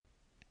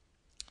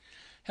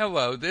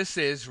Hello, this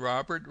is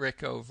Robert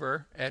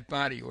Rickover at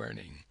Body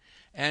Learning,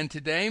 and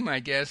today my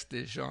guest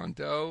is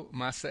Jean-Do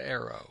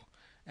Massaero,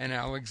 an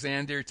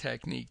Alexander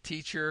Technique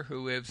teacher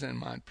who lives in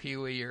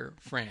Montpellier,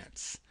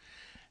 France.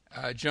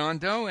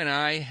 Jean-Do and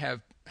I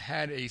have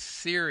had a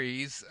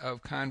series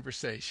of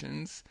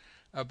conversations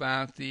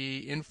about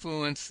the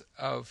influence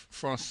of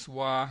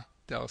Francois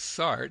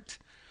Delsarte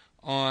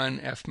on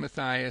F.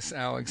 Matthias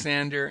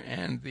Alexander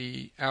and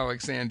the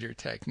Alexander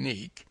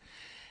Technique.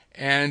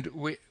 And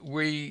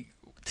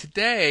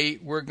today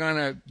we're going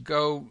to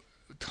go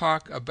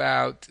talk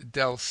about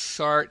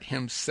Delsarte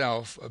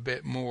himself a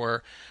bit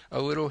more,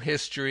 a little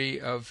history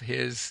of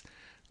his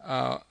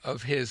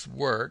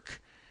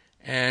work,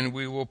 and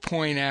we will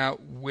point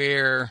out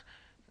where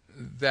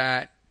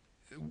in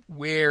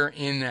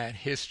that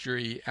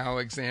history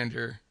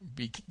Alexander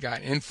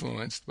got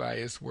influenced by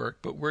his work,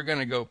 but we're going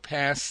to go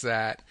past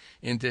that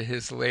into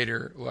his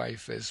later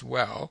life as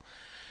well.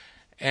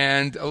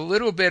 And a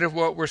little bit of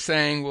what we're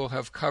saying we'll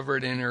have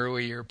covered in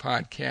earlier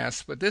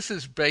podcasts, but this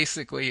is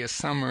basically a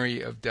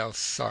summary of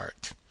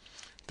Delsarte's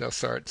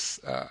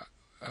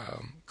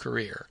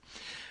career.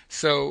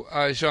 So,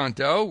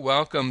 Jean-Do,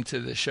 welcome to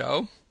the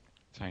show.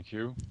 Thank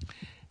you.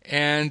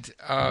 And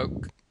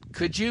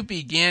could you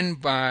begin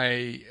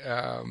by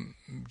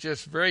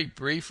just very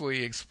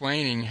briefly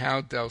explaining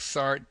how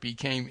Delsarte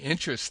became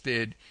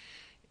interested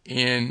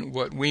in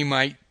what we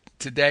might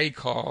today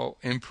call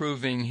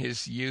improving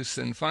his use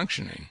and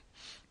functioning?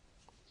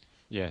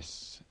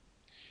 Yes.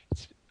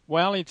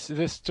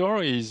 The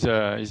story is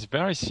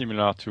very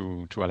similar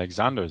to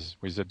Alexander's,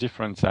 with the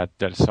difference that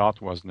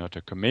Delsarte was not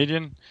a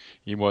comedian;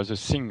 he was a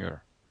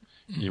singer.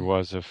 He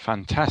was a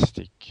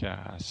fantastic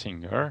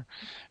singer,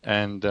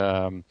 and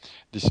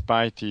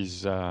despite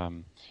his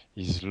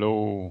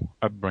low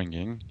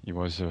upbringing, he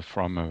was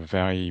from a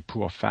very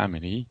poor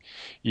family.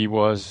 He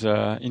was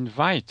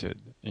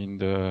invited in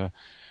the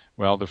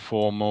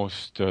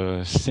foremost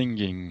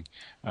singing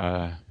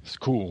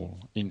school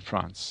in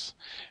France,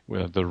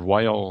 with the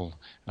royal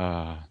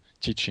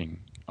teaching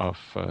of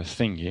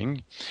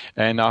singing.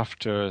 And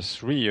after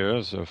 3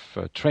 years of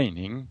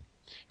training,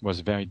 he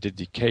was very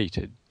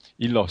dedicated.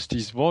 He lost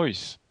his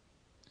voice.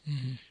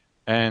 Mm-hmm.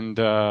 And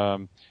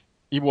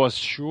he was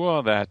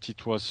sure that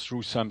it was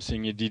through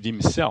something he did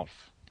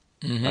himself.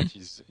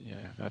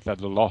 Mm-hmm. that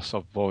the loss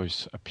of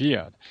voice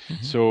appeared.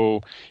 Mm-hmm.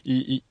 So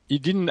he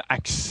didn't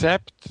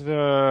accept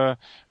the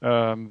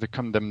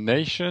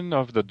condemnation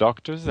of the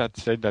doctors that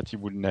said that he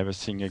would never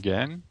sing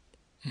again.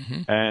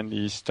 Mm-hmm. And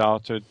he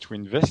started to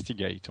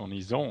investigate on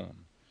his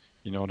own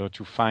in order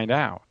to find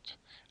out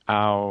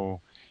how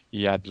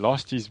he had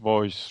lost his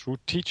voice through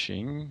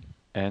teaching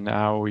and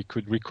how he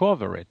could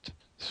recover it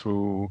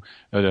through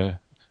a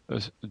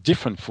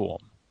different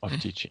form of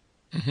teaching.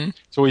 Mm-hmm.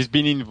 So he's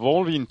been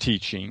involved in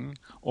teaching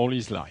all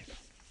his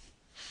life.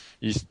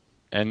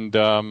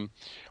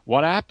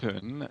 What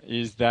happened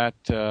is that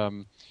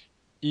 30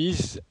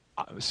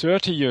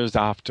 years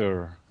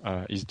after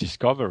his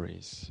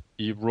discoveries,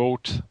 he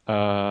wrote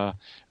an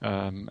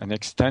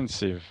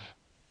extensive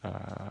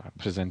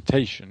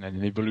presentation and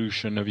an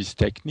evolution of his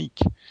technique,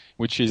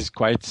 which is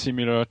quite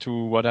similar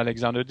to what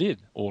Alexander did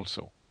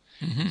also.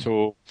 Mm-hmm.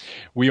 So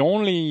we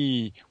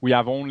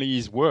have only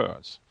his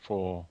words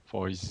for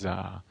his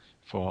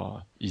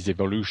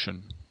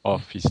evolution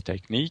of his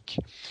technique,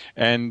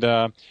 and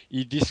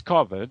he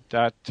discovered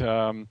that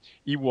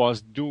he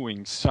was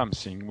doing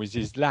something with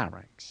his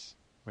larynx,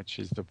 which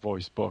is the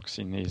voice box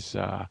in his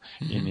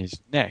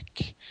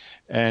neck,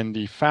 and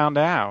he found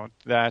out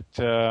that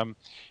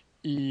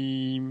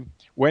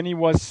when he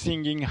was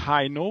singing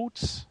high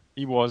notes,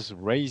 he was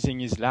raising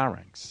his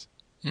larynx.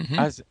 Mm-hmm.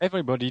 As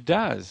everybody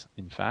does,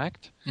 in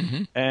fact,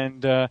 mm-hmm.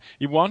 and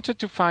he wanted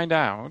to find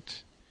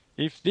out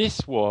if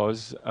this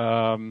was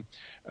a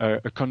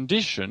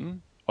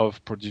condition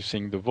of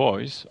producing the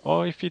voice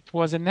or if it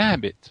was an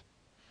habit.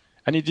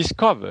 And he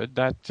discovered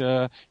that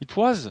it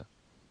was,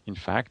 in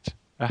fact,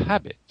 a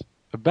habit,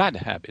 a bad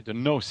habit, a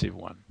nocive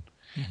one.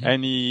 Mm-hmm.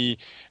 And he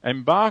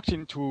embarked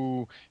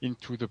into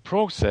the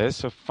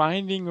process of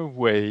finding a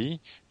way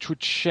to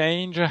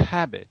change a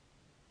habit.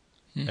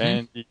 Mm-hmm.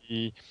 And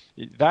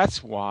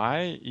that's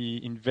why he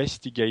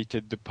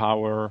investigated the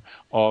power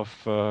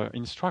of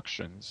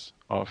instructions,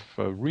 of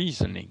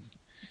reasoning,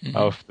 mm-hmm.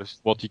 of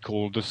what he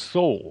called the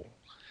soul.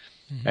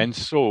 Mm-hmm. And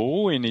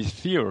so, in his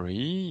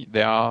theory,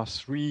 there are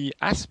 3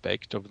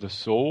 aspects of the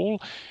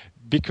soul,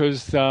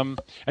 because,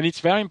 and it's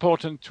very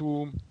important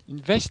to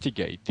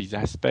investigate these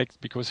aspects,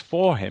 because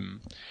for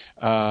him,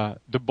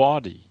 the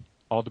body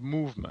or the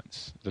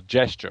movements, the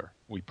gesture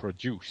we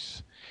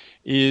produce,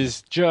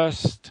 is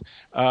just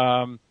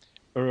a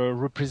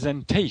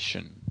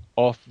representation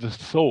of the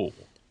soul.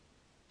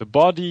 The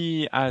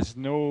body has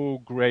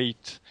no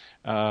great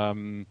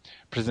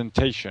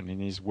presentation in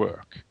his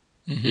work.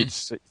 Mm-hmm.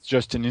 It's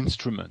just an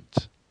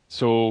instrument.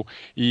 So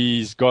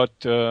he's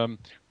got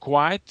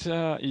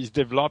he's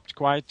developed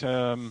quite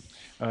an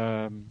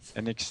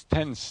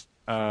extensive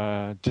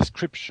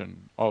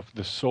description of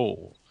the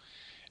soul.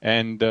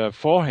 And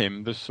for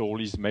him, the soul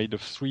is made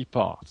of 3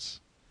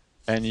 parts.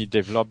 and he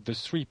developed the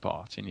three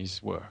parts in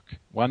his work.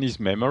 One is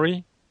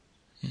memory,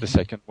 the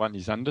second one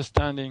is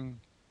understanding,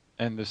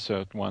 and the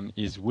third one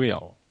is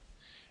will.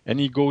 And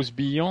he goes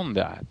beyond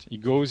that. He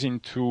goes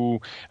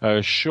into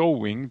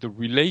showing the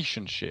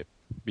relationship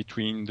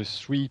between the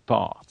three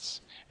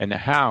parts and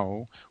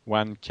how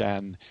one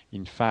can,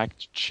 in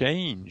fact,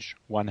 change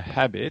one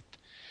habit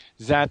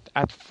that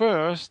at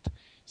first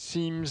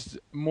seems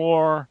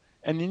more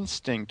an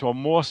instinct or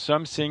more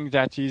something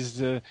that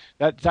is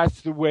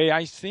that's the way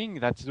I sing,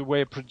 that's the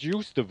way I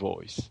produce the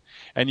voice.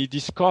 And he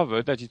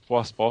discovered that it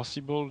was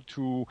possible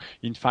to,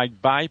 in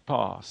fact,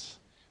 bypass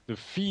the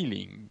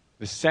feeling,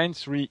 the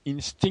sensory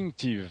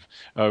instinctive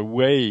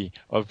way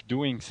of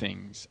doing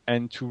things,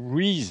 and to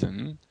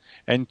reason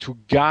and to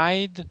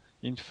guide,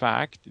 in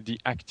fact, the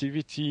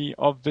activity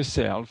of the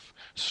self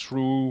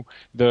through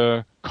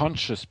the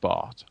conscious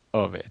part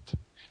of it.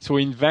 So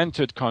he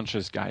invented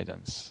conscious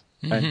guidance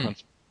and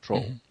conscious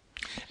control.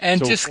 And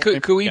so just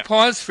could we yeah.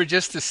 pause for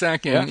just a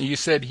second? Yeah. You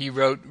said he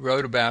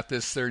wrote about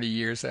this 30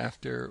 years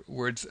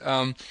afterwards.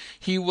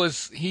 He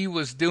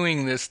was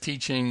doing this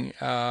teaching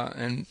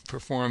and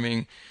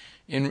performing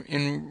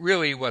in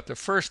really the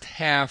first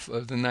half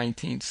of the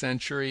 19th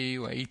century,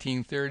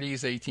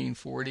 1830s,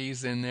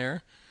 1840s, in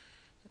there.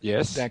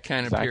 Yes, that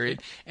kind of exactly.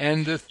 period.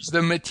 And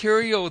the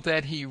material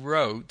that he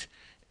wrote,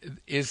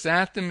 is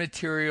that the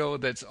material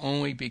that's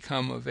only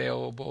become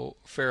available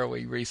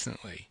fairly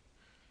recently?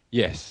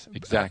 Yes,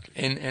 exactly.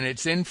 And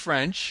it's in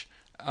French.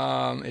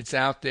 It's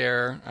out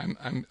there.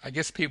 I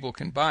guess people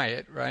can buy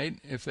it, right?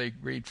 If they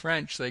read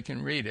French, they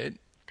can read it.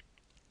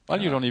 Well,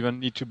 you don't even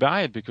need to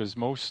buy it because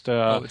most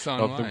of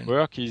the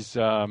work is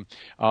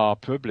are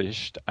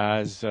published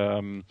as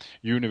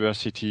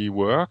university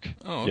work.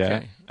 Oh, okay.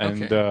 Yeah,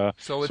 and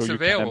so it's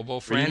available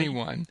for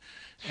anyone.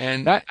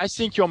 And I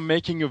think you're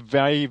making a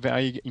very,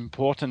 very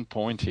important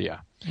point here,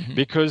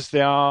 because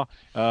there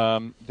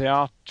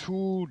are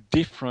two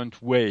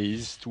different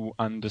ways to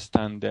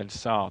understand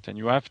Delsarte, and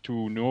you have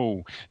to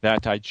know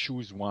that I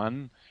choose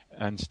one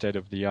instead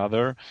of the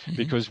other,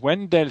 because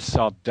when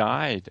Delsarte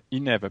died, he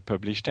never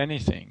published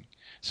anything.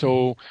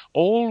 So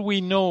all we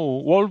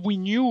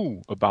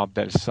knew about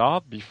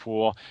Delsarte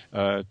before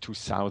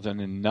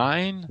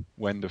 2009,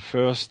 when the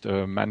first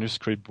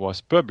manuscript was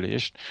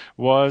published,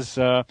 was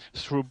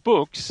through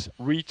books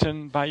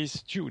written by his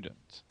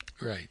students.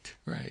 Right.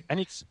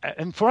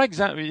 And for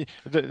example,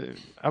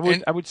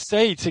 I would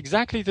say it's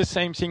exactly the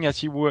same thing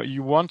as you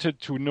wanted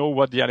to know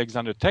what the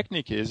Alexander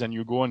technique is, and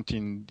you go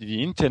onto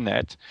the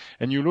internet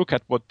and you look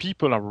at what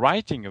people are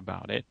writing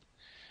about it,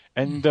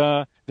 and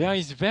there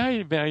is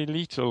very, very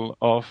little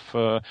of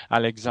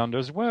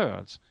Alexander's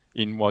words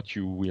in what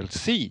you will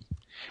see.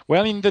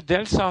 Well, in the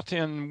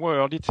Delsartean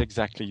world, it's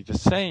exactly the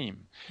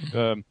same.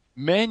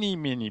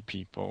 Many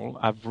people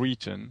have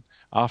written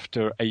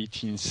after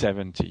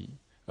 1870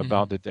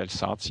 about the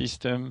Delsarte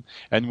system,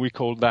 and we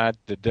call that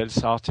the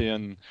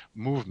Delsartean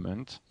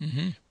movement.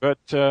 But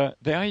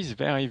there is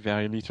very,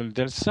 very little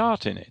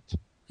Delsarte in it.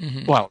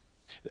 Well,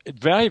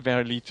 very,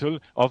 very little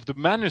of the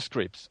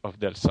manuscripts of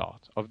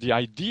Delsarte, of the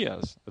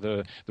ideas,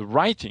 the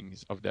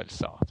writings of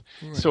Delsarte.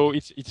 Right. So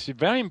it's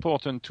very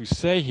important to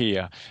say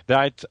here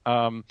that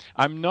I'm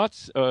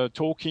not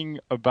talking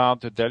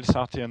about the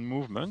Delsartean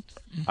movement.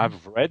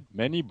 I've read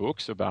many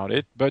books about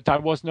it, but I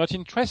was not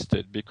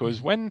interested,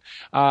 because when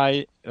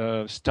I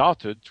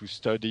started to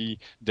study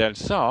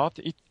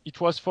Delsarte,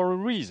 it was for a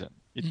reason.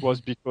 It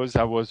was because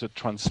I was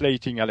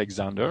translating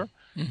Alexander's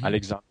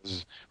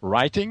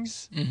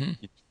writings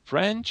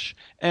French,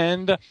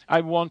 and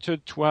I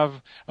wanted to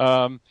have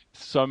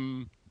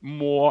some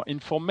more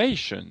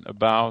information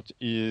about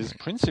his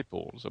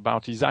principles,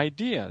 about his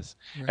ideas.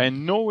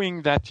 And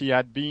knowing that he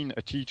had been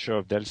a teacher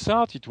of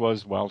Delsarte, it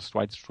was,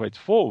 quite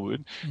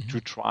straightforward to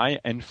try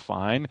and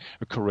find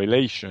a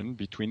correlation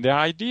between their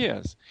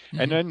ideas.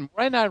 And then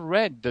when I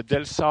read the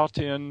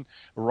Delsartean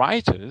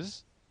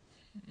writers,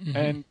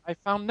 and I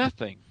found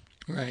nothing.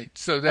 Right.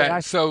 So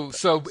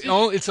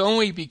it's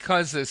only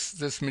because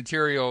this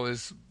material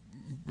is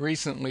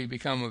recently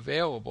become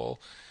available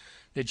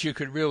that you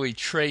could really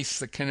trace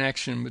the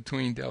connection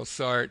between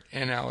Delsarte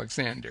and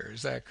Alexander.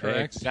 Is that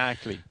correct?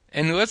 Exactly.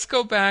 And let's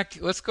go back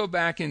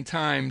in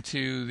time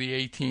to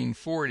the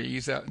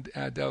 1840s.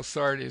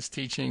 Delsarte is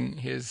teaching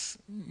his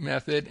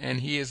method,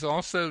 and he has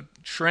also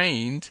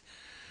trained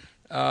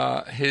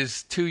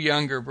his two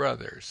younger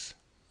brothers,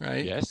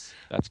 right? Yes,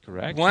 that's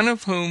correct. One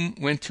of whom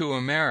went to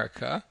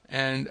America,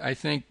 and I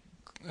think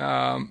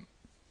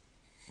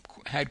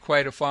had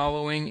quite a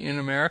following in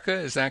America.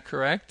 Is that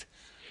correct?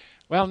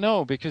 Well,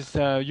 no, because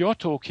you're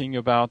talking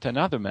about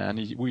another man,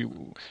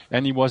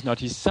 and he was not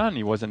his son.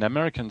 He was an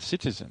American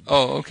citizen.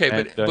 Oh,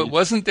 okay, but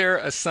wasn't there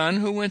a son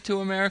who went to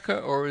America,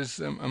 or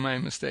am I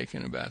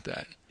mistaken about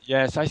that?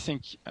 Yes, I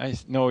think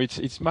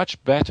it's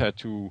much better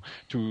to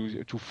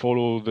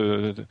follow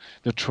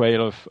the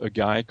trail of a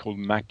guy called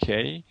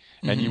Mackay,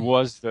 and he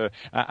was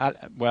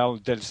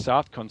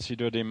Delsarte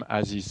considered him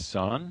as his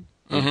son.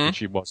 which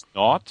he was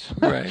not.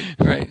 Right.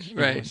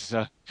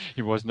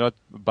 He was not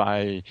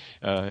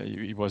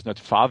he was not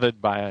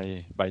fathered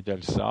by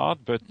Delsarte,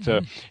 but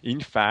in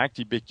fact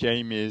he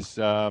became his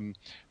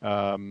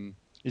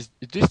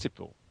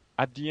disciple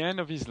at the end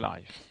of his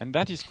life, and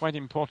that is quite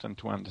important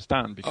to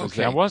understand because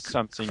there was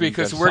something.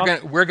 Because we want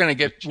to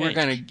get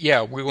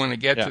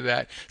to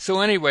that.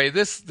 So anyway,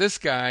 this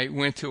guy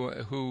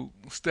who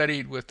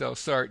studied with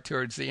Delsarte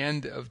towards the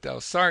end of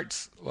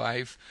Delsarte's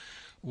life,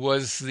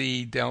 was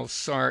the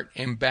Delsarte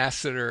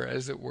ambassador,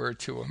 as it were,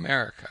 to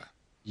America.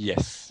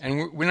 Yes.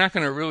 And we're not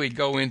going to really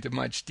go into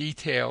much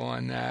detail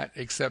on that,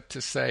 except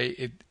to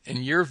say,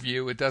 in your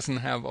view, it doesn't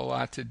have a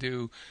lot to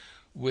do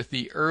with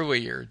the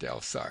earlier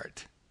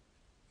Delsarte.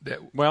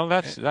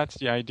 That's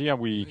the idea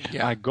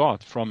I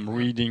got from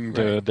reading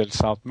the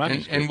Delsarte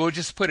manuscript. And we'll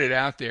just put it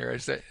out there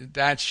as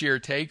that's your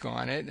take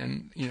on it,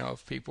 and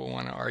if people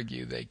want to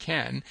argue, they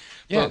can.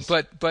 Yes.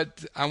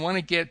 But I want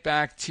to get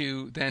back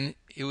to then.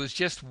 It was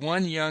just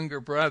one younger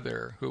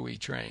brother who he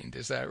trained.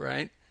 Is that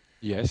right?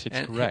 Yes,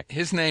 it's correct.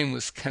 His name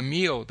was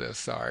Camille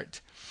Delsarte.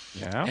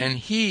 Yeah. And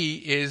he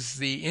is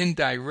the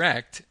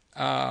indirect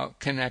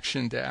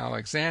connection to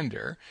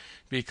Alexander,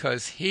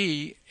 because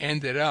he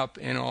ended up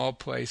in all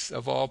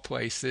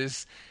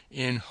places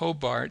in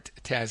Hobart,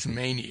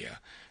 Tasmania.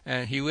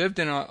 And he lived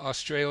in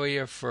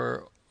Australia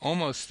for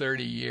almost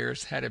 30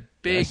 years, had a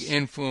big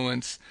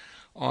influence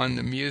on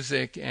the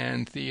music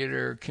and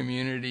theater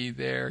community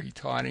there. He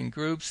taught in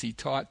groups. He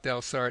taught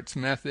Delsarte's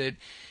method.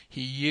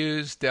 He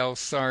used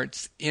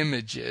Delsarte's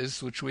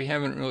images, which we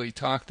haven't really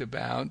talked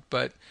about,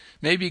 but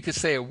maybe you could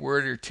say a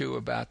word or two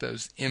about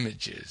those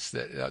images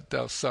that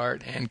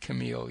Delsarte and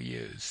Camille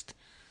used.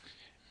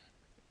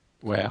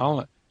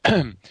 Well,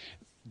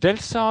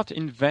 Delsarte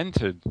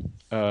invented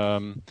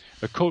a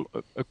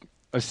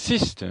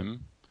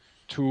system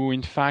to,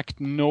 in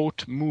fact,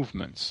 note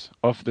movements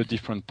of the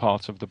different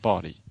parts of the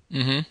body.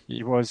 Mm-hmm.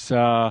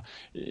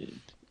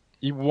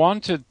 He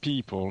wanted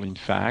people, in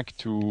fact,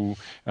 to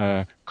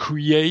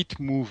create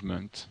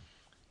movement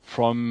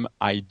from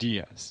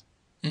ideas.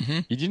 Mm-hmm.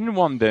 He didn't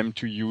want them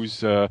to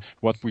use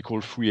what we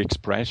call free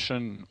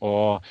expression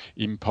or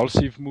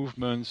impulsive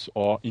movements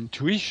or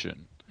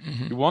intuition.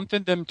 Mm-hmm. He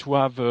wanted them to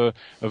have a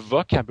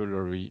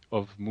vocabulary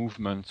of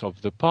movements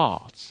of the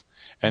parts.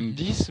 And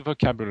this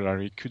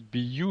vocabulary could be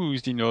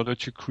used in order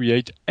to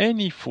create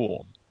any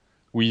form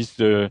with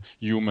the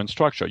human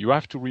structure. You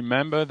have to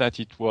remember that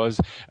it was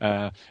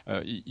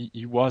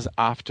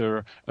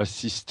after a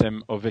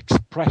system of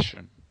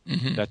expression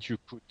that you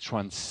could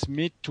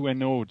transmit to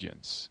an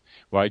audience.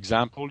 For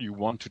example, you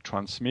want to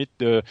transmit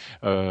the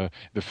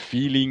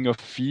feeling of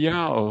fear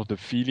or the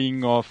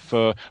feeling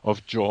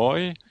of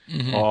joy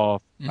or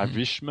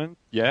ravishment.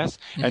 Yes,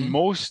 and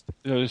most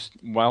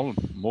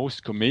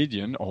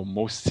comedians or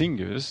most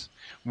singers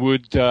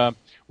would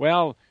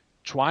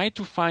try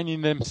to find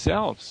in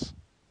themselves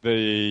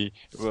the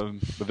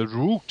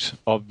root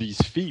of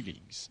these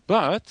feelings.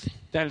 But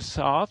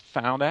Delsarte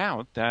found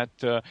out that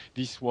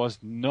this was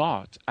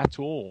not at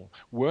all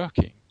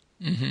working.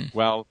 He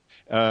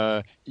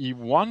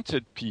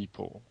wanted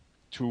people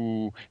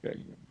to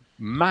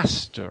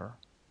master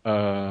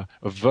a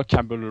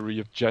vocabulary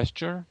of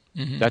gesture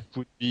that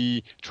would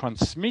be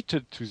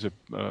transmitted to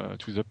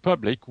the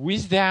public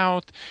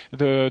without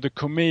the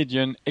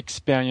comedian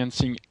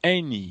experiencing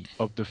any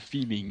of the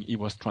feeling he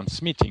was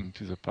transmitting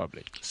to the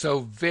public.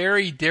 So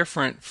very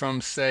different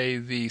from, say,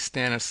 the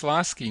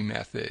Stanislavski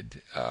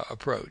method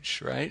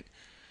approach, right?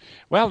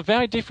 Well,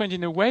 very different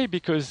in a way,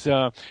 because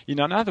in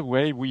another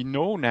way, we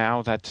know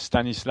now that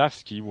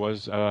Stanislavski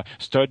was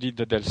studied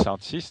the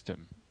Delsarte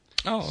system.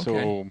 Oh,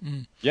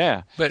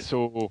 okay.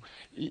 So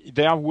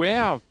there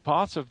were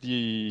parts of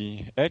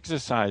the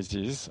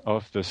exercises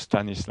of the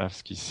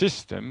Stanislavski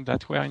system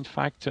that were in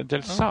fact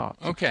Delsarte.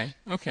 Oh,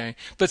 okay.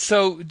 But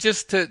so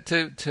just to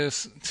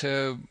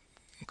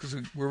because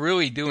we're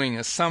really doing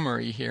a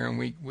summary here,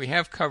 and we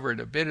have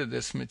covered a bit of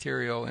this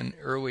material in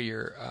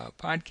earlier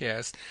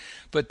podcasts,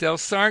 but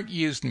Delsarte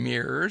used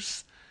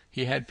mirrors.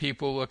 He had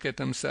people look at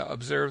themselves,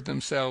 observe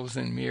themselves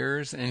in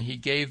mirrors, and he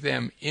gave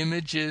them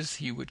images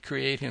he would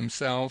create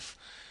himself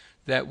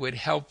that would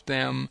help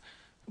them,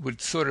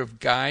 would sort of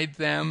guide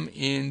them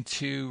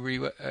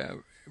into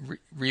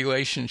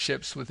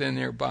relationships within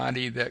their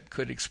body that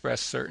could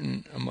express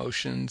certain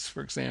emotions,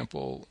 for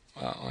example,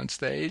 on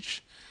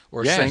stage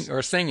or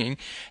singing.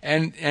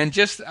 And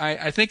just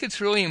I think it's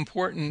really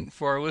important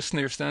for our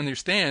listeners to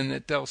understand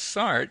that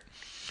Delsarte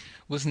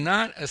was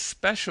not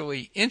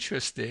especially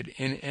interested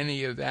in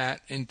any of that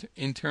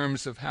in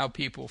terms of how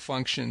people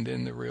functioned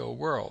in the real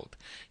world.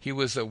 He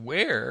was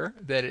aware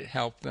that it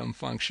helped them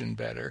function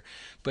better,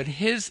 but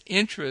his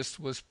interest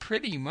was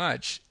pretty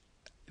much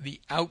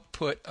the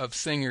output of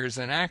singers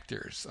and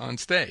actors on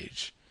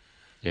stage.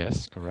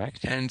 Yes, correct.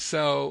 And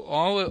so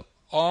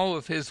all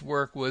of his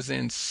work was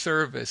in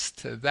service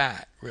to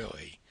that,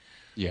 really.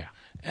 Yeah.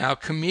 Now,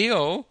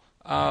 Camille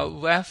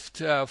left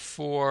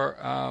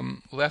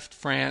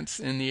France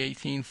in the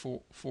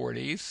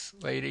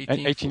 1840s, late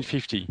And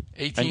 1850.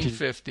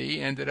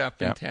 1850, ended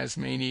up in Yeah.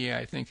 Tasmania,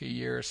 I think a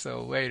year or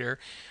so later.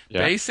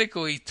 Yeah.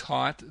 Basically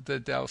taught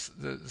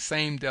the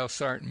same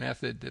Delsarte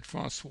method that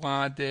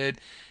Francois did.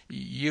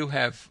 You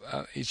have,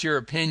 it's your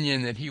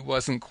opinion that he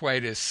wasn't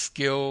quite as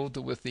skilled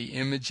with the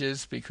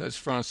images because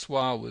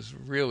Francois was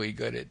really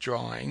good at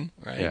drawing,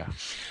 right? Yeah.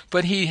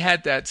 But he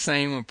had that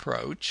same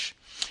approach.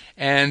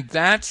 And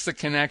that's the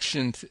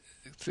connection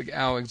to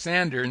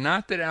Alexander.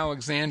 Not that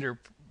Alexander,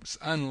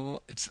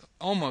 it's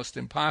almost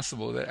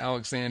impossible that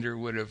Alexander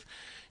would have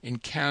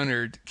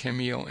encountered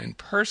Camille in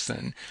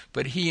person,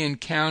 but he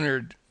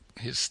encountered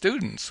his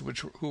students,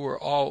 who were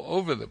all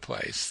over the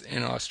place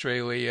in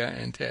Australia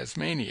and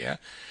Tasmania,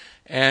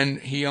 and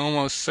he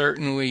almost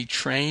certainly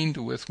trained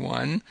with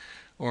one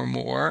or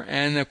more,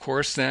 and of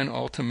course then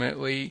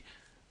ultimately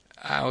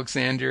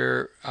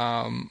Alexander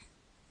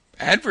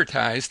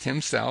advertised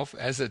himself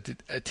as a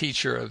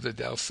teacher of the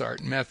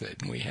Delsarte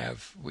method. We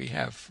have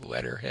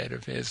letterhead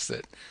of his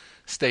that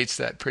states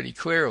that pretty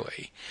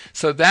clearly.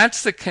 So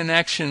that's the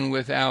connection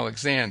with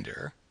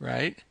Alexander,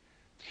 right?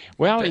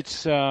 Well,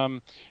 it's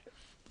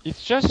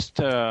just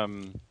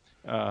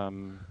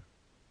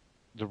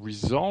the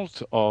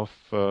result of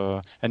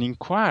an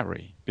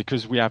inquiry,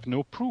 because we have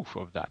no proof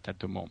of that at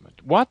the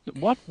moment. What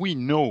we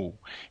know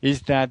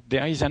is that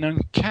there is an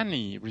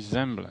uncanny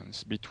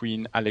resemblance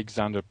between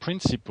Alexander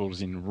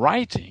principles in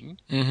writing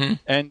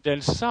and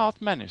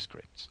Delsarte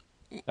manuscripts.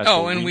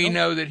 And we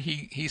know that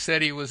he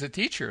said he was a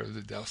teacher of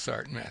the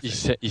Delsarte method.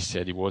 He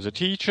said he was a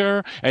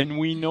teacher, and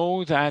we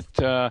know that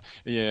the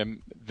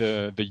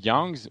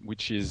Youngs,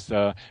 which is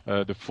the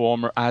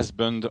former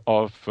husband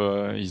of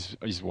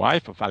his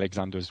wife, of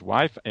Alexander's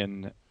wife,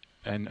 and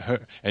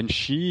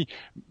she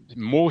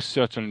most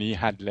certainly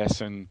had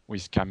lessons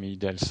with Camille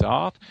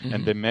Delsarte,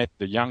 and they met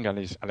the young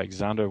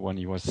Alexander when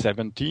he was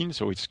 17,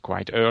 so it's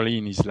quite early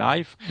in his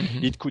life.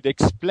 It could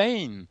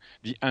explain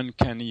the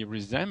uncanny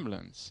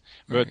resemblance,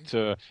 but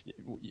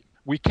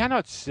we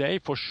cannot say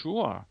for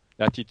sure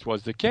that it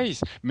was the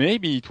case.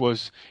 Maybe it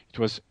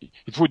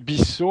would be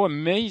so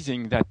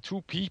amazing that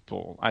two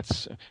people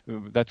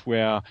that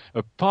were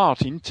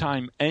apart in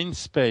time and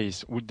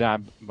space would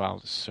have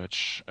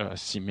such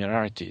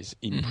similarities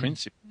in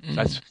principle.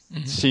 That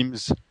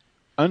seems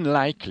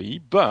unlikely,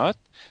 but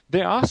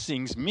there are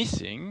things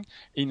missing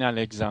in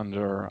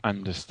Alexander's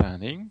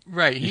understanding.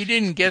 Right. He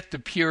didn't get the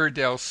pure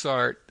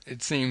Delsarte,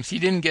 it seems. He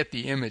didn't get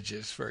the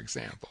images, for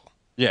example.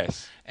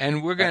 Yes.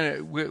 And we're going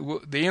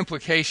to, the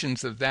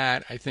implications of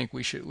that, I think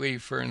we should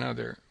leave for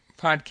another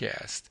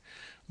podcast.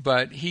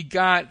 But he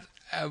got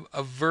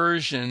a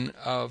version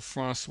of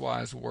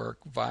Francois' work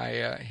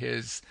via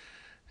his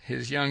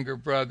younger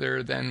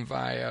brother, then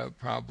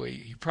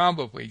he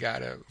probably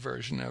got a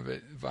version of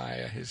it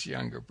via his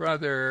younger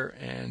brother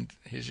and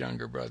his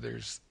younger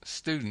brother's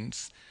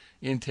students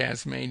in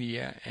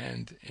Tasmania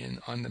and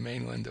on the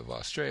mainland of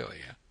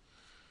Australia.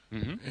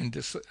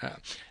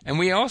 And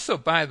we also,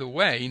 by the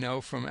way,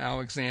 know from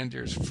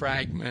Alexander's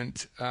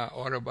fragment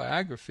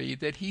autobiography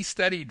that he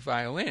studied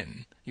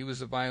violin. He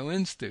was a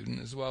violin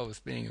student as well as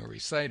being a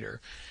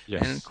reciter.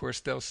 Yes. And, of course,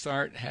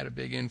 Delsarte had a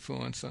big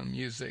influence on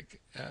music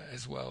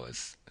as well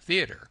as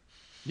theater.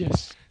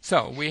 Yes.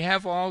 So we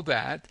have all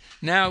that.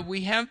 Now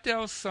we have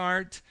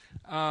Delsarte.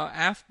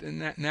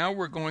 Now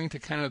we're going to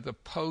kind of the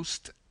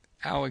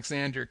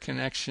post-Alexander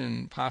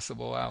connection,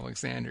 possible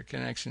Alexander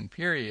connection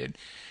period.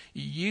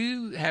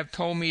 You have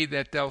told me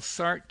that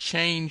Delsarte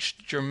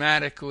changed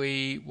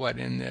dramatically,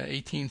 in the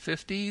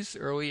 1850s,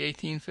 early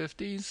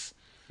 1850s?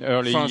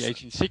 Early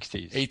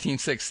 1860s.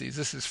 1860s.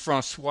 This is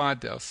Francois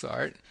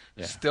Delsarte,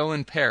 still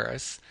in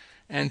Paris.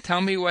 And tell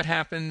me what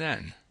happened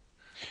then.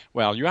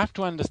 Well, you have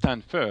to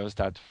understand first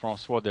that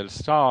Francois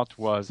Delsarte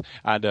was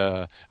at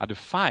a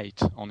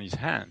fight on his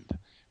hand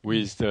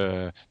with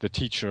the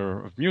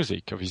teacher of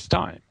music of his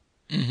time.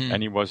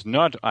 And he was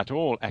not at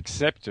all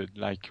accepted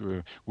like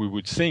we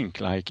would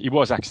think. Like he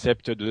was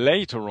accepted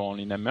later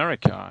on in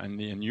America and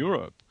in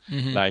Europe,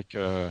 like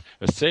a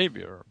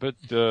savior. But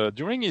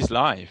during his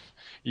life,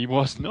 he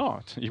was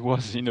not. He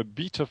was in a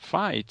bitter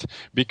fight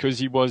because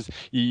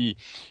he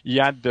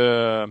had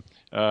the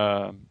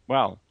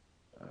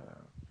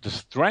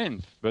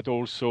strength, but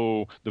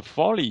also the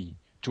folly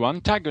to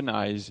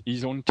antagonize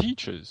his own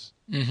teachers,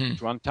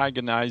 to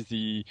antagonize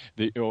the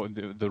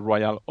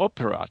Royal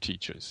Opera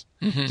teachers.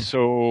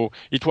 So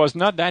it was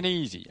not that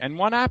easy. And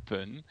what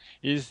happened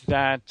is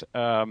that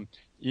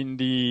in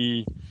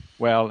the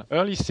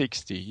early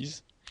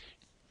 60s,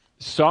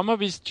 some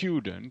of his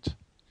students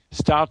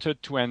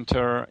started to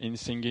enter in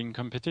singing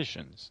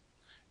competitions.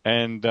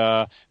 And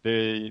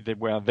they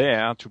were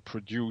there to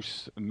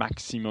produce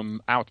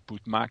maximum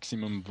output,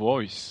 maximum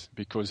voice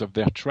because of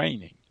their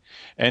training.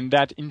 And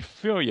that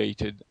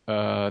infuriated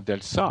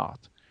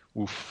Delsarte,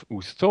 who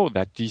thought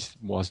that this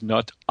was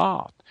not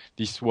art.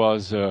 This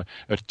was a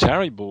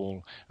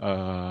terrible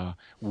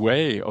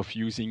way of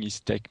using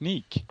his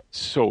technique.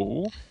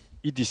 So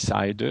he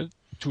decided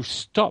to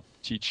stop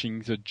teaching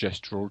the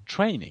gestural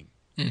training.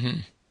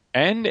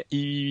 and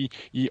he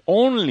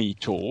only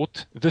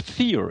taught the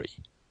theory.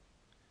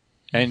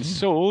 And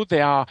so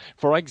there are,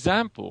 for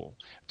example,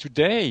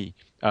 today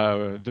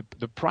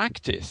the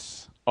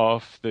practice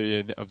of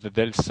the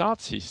Delsart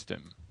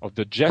system, of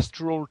the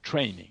gestural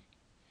training,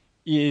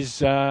 is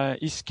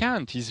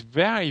scant, is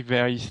very,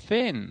 very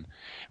thin.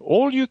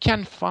 All you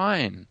can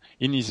find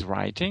in his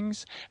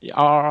writings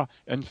are,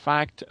 in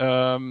fact,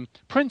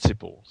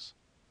 principles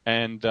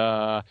and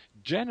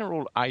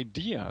general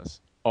ideas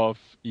of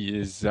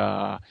his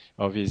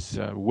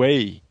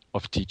way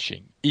of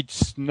teaching.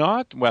 It's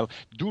not, well,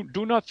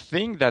 do not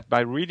think that by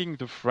reading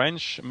the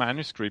French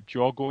manuscript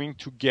you are going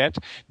to get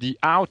the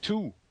how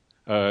to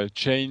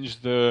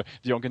change the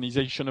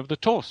organization of the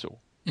torso,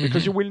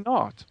 because you will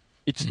not.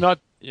 It's not,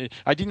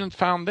 I didn't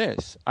found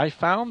this. I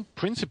found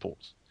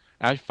principles.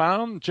 I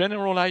found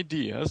general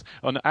ideas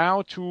on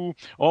how to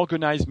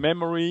organize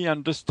memory,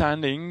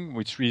 understanding,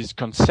 which is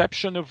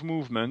conception of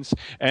movements,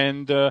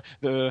 and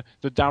the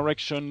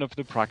direction of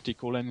the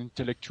practical and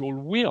intellectual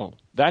will.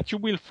 That you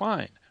will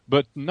find,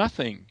 but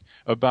nothing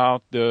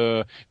about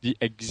the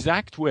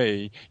exact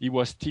way he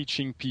was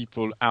teaching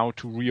people how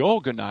to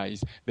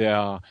reorganize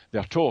their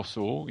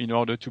torso in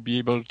order to be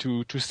able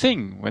to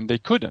sing when they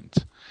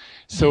couldn't.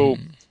 So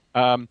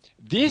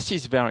this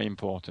is very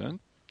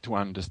important to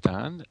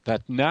understand,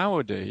 that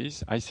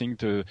nowadays, I think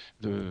the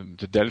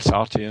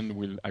Delsartian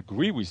will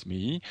agree with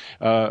me,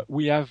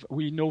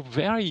 we know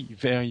very,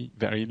 very,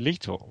 very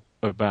little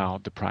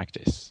about the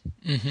practice.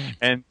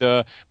 And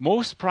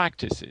most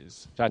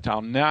practices that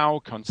are now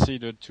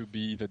considered to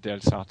be the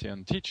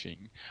Delsartian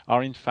teaching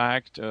are in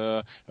fact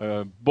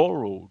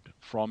borrowed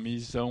from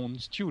his own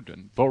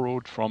student,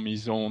 borrowed from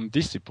his own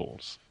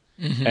disciples.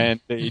 And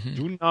they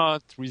do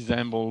not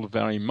resemble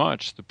very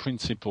much the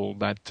principle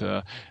that,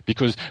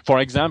 because,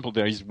 for example,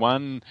 there is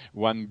one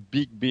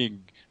big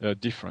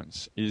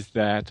difference, is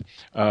that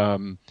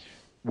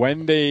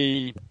when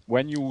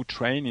you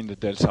train in the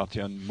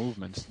Delsartian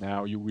movements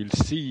now, you will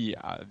see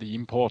the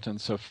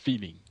importance of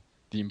feeling,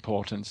 the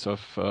importance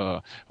of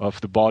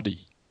the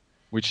body,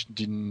 which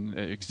didn't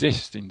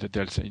exist in the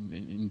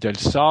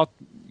Delsart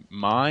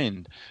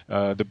mind.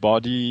 The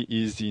body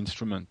is the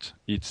instrument.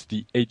 It's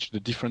the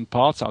different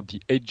parts are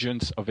the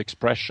agents of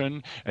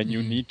expression, and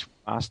you need to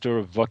master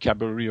a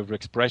vocabulary of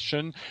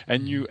expression.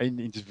 And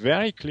it's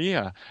very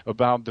clear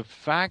about the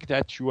fact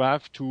that you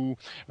have to,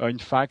 in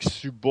fact,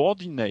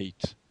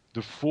 subordinate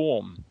the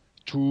form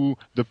to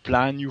the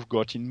plan you've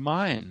got in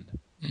mind.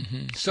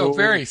 So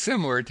very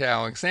similar to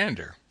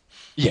Alexander.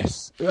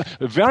 Yes,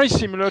 very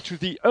similar to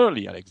the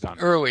early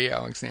Alexander. Early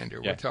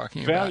Alexander, we're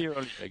talking about. Very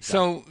early Alexander.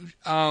 So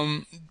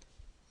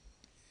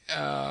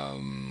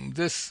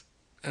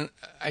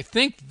I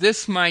think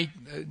this might,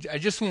 I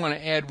just want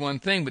to add one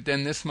thing, but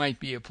then this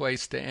might be a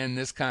place to end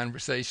this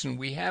conversation.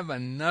 We have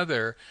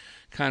another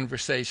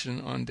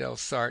conversation on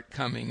Delsart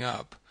coming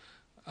up,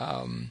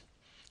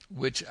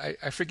 which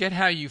I forget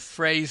how you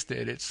phrased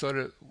it. It's sort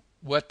of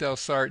what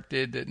Delsart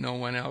did that no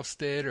one else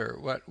did, or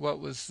what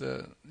was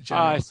the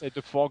general... I said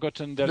the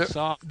forgotten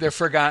Delsart. The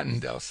forgotten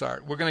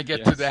Delsart. We're going to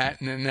get to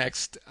that in the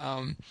next...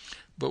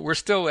 but we're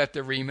still at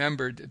the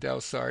remembered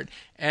Delsart.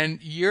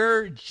 And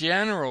your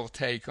general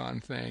take on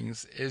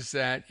things is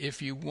that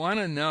if you want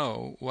to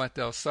know what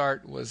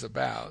Delsart was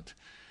about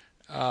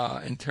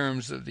in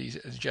terms of the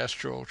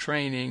gestural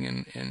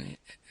training and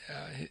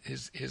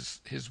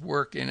his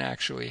work in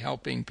actually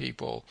helping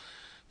people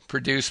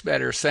produce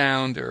better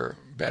sound or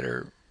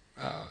better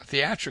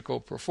theatrical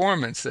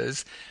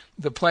performances,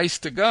 the place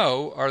to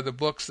go are the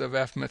books of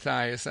F.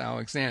 Matthias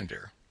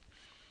Alexander.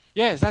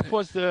 Yes, that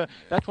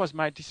was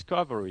my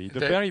discovery. The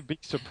very big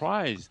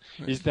surprise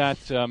is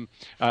that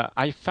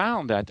I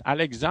found that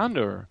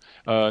Alexander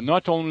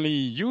not only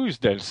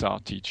used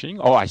Delsart teaching,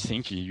 or I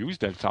think he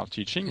used Delsart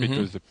teaching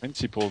because the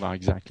principles are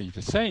exactly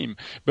the same,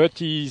 but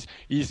he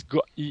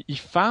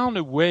found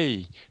a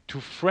way to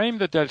frame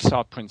the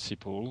Delsart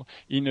principle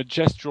in a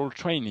gestural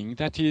training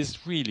that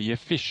is really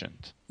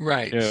efficient.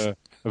 Right.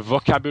 A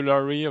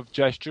vocabulary of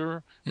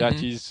gesture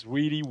that is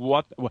really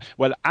what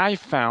I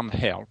found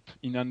help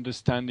in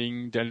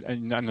understanding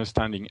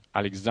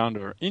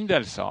Alexander in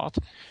Delsart,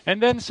 and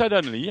then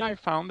suddenly I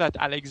found that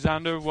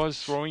Alexander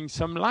was throwing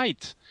some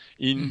light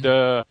in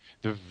the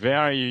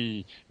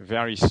very,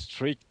 very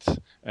strict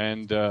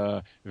and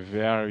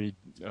very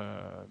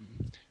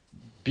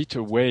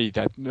bitter way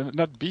that,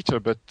 not bitter,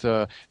 but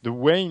the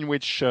way in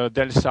which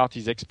Delsart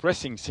is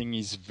expressing things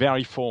is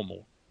very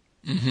formal.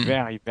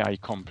 Very, very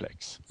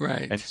complex.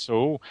 Right. And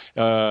so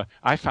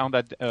I found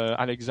that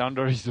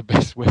Alexander is the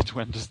best way to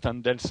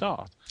understand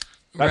Delsart.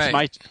 That's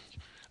my...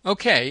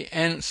 Okay,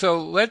 and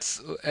so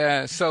let's.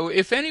 So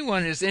if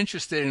anyone is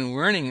interested in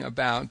learning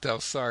about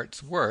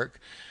Delsart's work,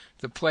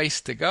 the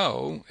place to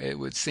go, it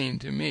would seem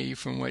to me,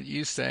 from what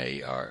you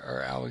say,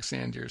 are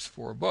Alexander's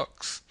 4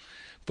 books.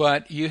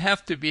 But you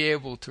have to be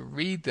able to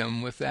read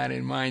them with that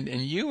in mind.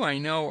 And you, I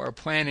know, are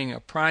planning a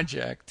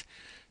project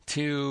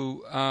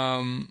to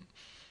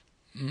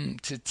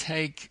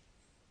take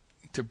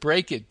to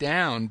break it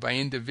down by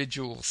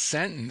individual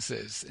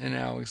sentences in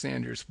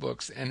Alexander's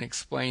books and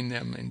explain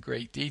them in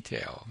great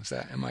detail.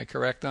 Am I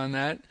correct on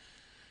that?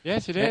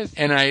 Yes, it is.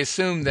 And I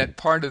assume that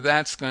part of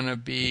that's going to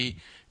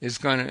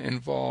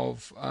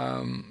involve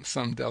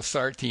some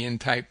Delsartean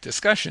type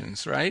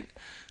discussions, right?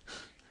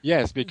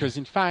 Yes, because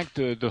in fact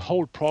the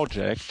whole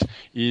project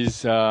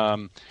is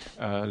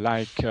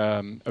like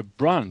a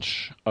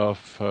branch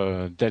of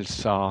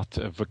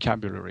Delsarte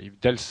vocabulary.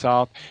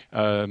 Delsarte,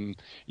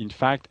 in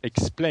fact,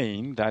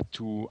 explained that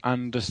to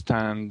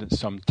understand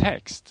some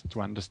text,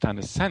 to understand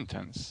a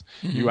sentence,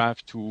 you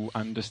have to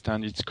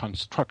understand its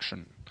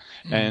construction.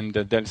 And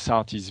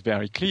Delsarte is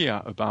very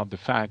clear about the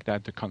fact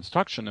that the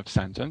construction of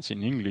sentence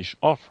in English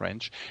or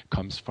French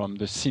comes from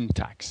the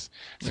syntax.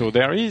 So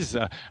there is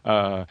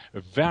a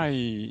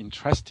very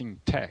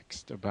interesting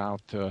text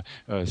about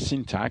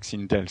syntax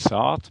in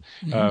Delsarte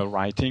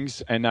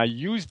writings, and I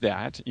use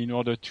that in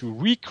order to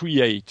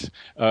recreate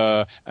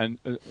a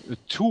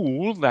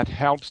tool that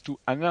helps to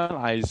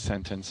analyze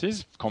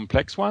sentences,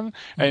 complex one,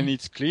 and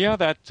it's clear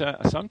that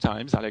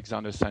sometimes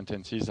Alexander's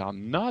sentences are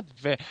not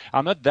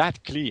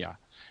that clear.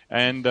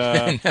 And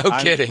no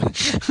kidding. I'm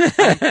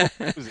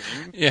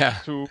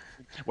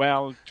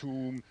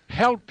to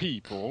help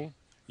people,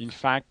 in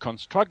fact,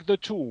 construct the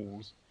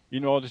tools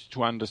in order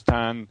to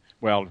understand,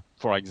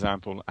 for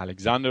example,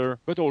 Alexander,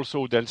 but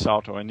also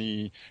Delsarte or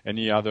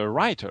any other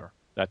writer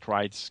that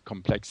writes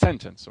complex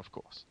sentence, of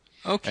course.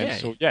 Okay. And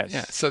so, yes.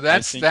 Yeah. So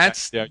that's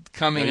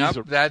coming up.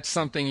 That's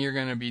something you're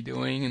going to be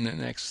doing in the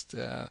next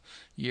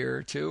year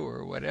or two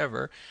or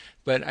whatever.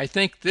 But I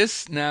think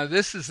this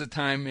is the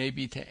time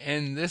maybe to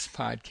end this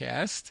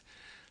podcast.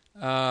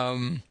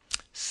 And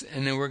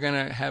then we're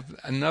going to have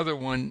another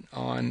one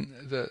on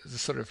the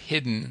sort of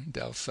hidden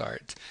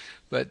Delsarte.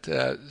 But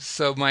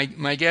so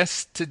my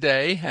guest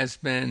today has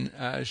been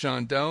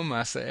Jean-Do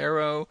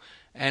Massaero,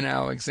 an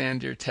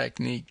Alexander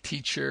Technique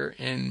teacher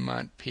in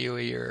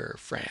Montpellier,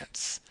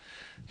 France.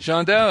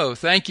 Jean-Do,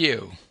 thank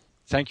you.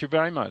 Thank you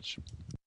very much.